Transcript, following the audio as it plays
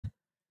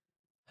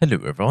Hello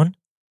everyone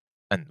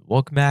and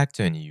welcome back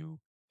to a new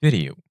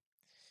video.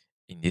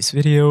 In this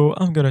video,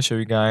 I'm gonna show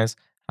you guys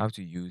how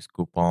to use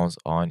coupons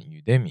on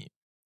Udemy.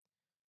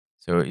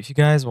 So if you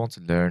guys want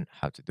to learn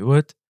how to do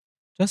it,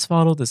 just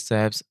follow the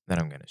steps that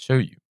I'm gonna show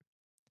you.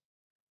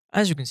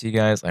 As you can see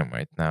guys, I'm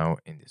right now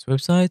in this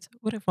website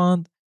where I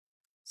found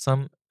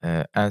some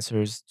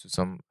answers to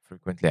some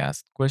frequently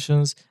asked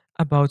questions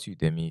about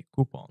Udemy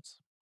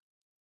coupons.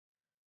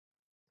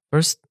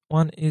 First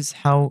one is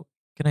how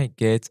can I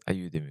get a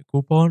Udemy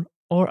coupon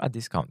or a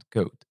discount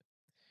code?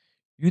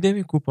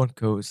 Udemy coupon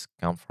codes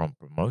come from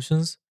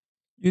promotions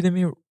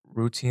Udemy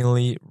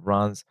routinely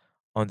runs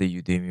on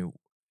the Udemy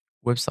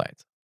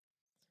website.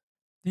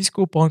 These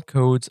coupon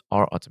codes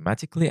are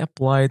automatically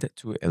applied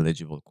to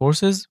eligible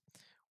courses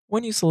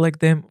when you select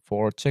them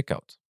for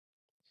checkout.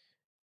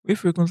 We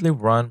frequently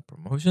run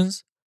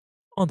promotions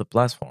on the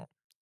platform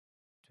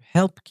to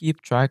help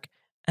keep track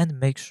and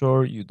make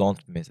sure you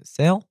don't miss a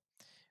sale.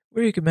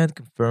 We recommend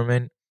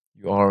confirming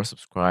you are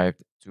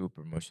subscribed to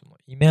promotional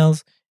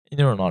emails in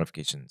your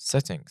notification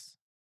settings.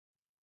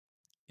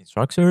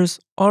 Instructors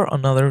are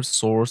another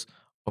source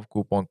of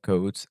coupon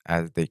codes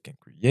as they can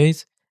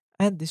create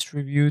and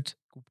distribute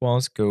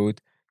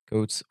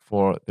codes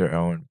for their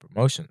own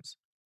promotions.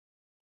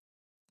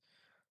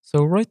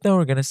 So right now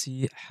we're gonna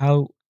see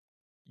how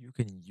you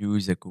can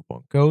use a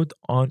coupon code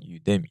on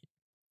Udemy.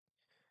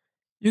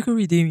 You can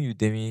redeem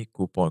Udemy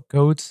coupon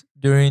codes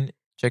during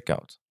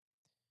checkout.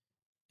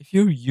 If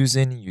you're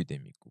using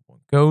Udemy coupon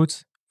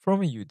codes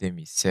from a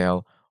Udemy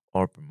sale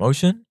or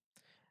promotion,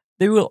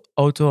 they will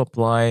auto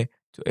apply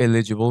to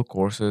eligible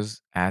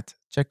courses at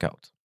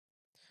checkout.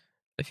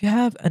 If you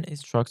have an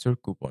instructor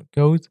coupon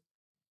code,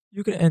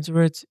 you can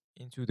enter it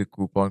into the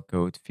coupon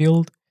code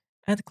field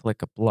and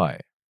click apply.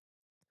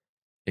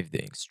 If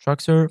the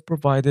instructor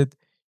provided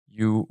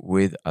you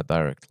with a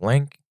direct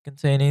link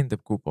containing the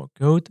coupon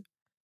code,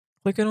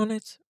 clicking on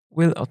it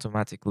will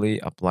automatically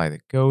apply the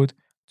code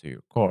to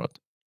your card.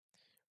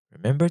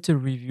 Remember to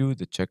review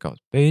the checkout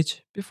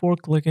page before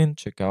clicking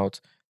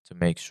checkout to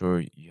make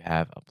sure you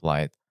have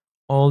applied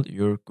all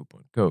your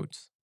coupon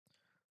codes.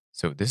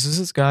 So this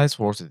is it guys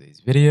for today's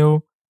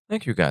video.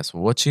 Thank you guys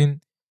for watching.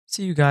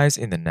 See you guys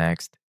in the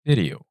next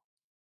video.